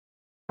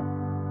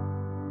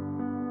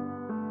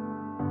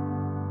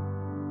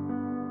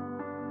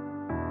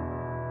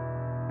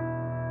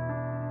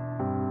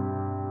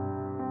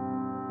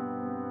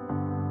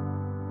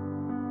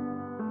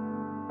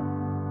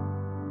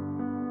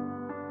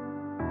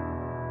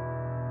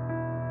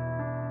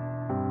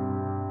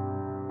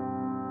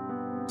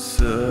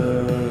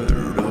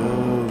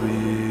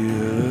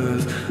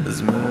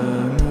از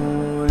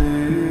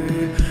مموری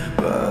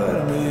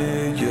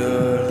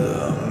برمیگردم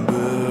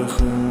به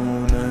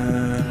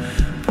خونه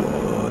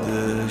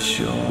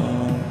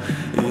پادشام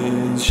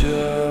این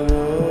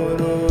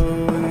شبارو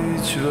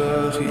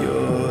هیچوقت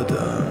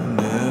یادم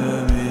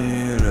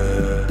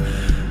نمیره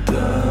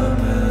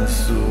دم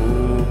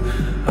صبح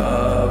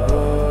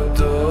هوا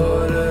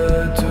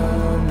داره تو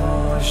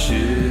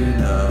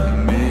ماشينم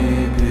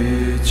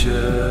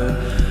ميپيچه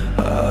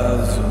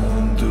از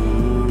اون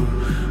دور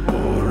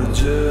برج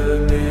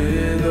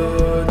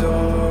ميلادو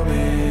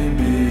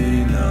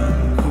ميبينم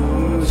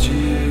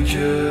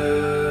کوچیکه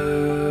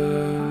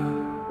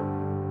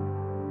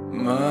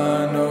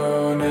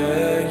منو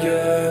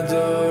نگه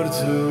دار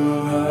تو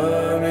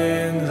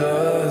همین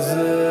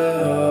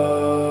لحظه ها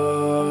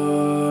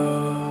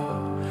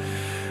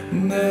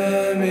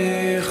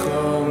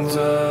نمیخوام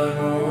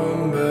تموم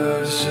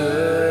بشه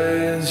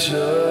این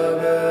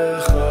شب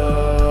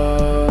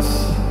خاص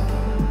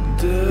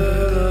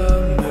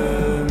دلم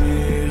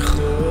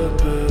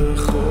نمیخواد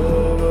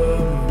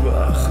بخوابم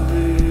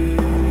وقتی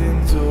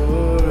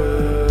اینطوره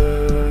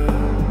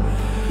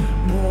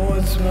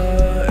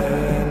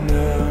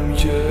مطمئنم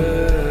که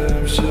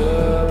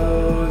امشب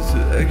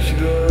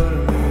تکرار